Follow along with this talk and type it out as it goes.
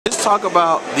Let's talk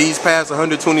about these past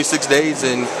 126 days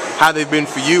and how they've been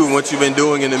for you and what you've been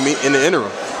doing in the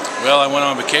interim. Well, I went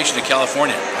on vacation to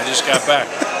California. I just got back.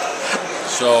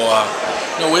 So,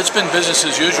 no, it's been business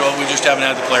as usual. We just haven't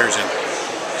had the players in.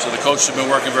 So the coaches have been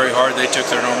working very hard. They took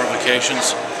their normal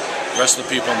vacations. The rest of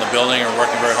the people in the building are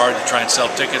working very hard to try and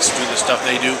sell tickets, do the stuff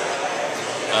they do.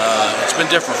 It's been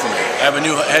different for me. I have a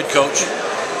new head coach.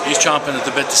 He's chomping at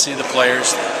the bit to see the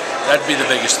players. That'd be the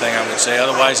biggest thing, I would say.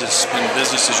 Otherwise, it's been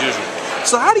business as usual.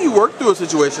 So how do you work through a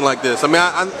situation like this? I mean,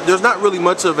 there's not really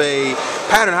much of a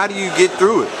pattern. How do you get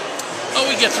through it? Oh,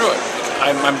 we get through it.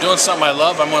 I'm doing something I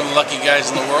love. I'm one of the lucky guys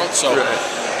in the world. So,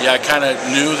 yeah, I kind of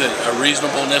knew that a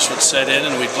reasonableness would set in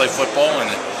and we'd play football,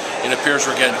 and it appears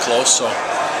we're getting close, so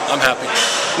I'm happy.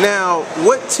 Now,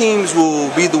 what teams will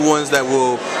be the ones that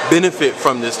will benefit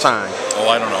from this time? Oh,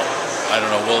 I don't know.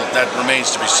 Well, that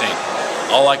remains to be seen.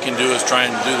 All I can do is try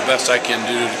and do the best I can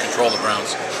do to control the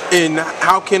Browns. And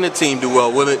how can a team do well?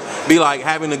 Will it be like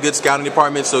having a good scouting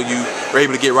department so you are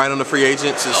able to get right on the free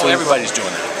agents? Oh, everybody's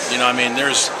doing that. You know, I mean,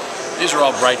 these are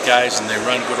all bright guys and they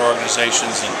run good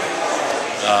organizations. And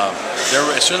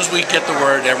as soon as we get the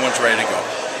word, everyone's ready to go.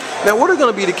 Now, what are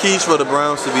going to be the keys for the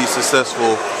Browns to be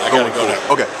successful? I got to go now.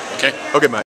 Okay. Okay. Okay, Mike.